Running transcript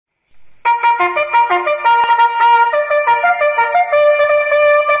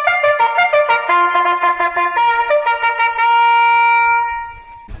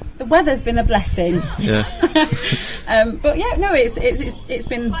weather's been a blessing. Yeah. But yeah, no, it's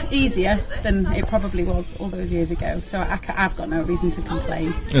been easier than it probably was all those years ago. So I've got no reason to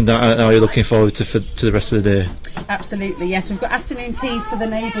complain. And are you looking forward to the rest of the day? Absolutely, yes. We've got afternoon teas for the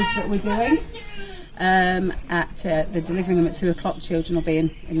neighbours that we're doing. They're delivering them at 2 o'clock. Children will be in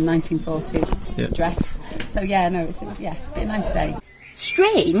 1940s dress. So yeah, no, it's been a nice day.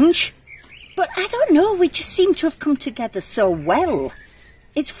 Strange, but I don't know. We just seem to have come together so well.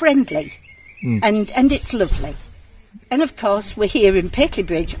 It's friendly, and it's lovely. And of course, we're here in Pateley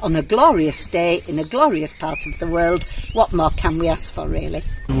Bridge on a glorious day in a glorious part of the world. What more can we ask for, really?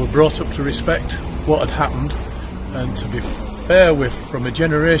 We were brought up to respect what had happened, and to be fair with from a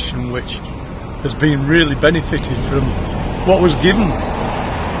generation which has been really benefited from what was given,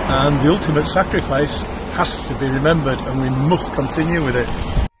 and the ultimate sacrifice has to be remembered, and we must continue with it.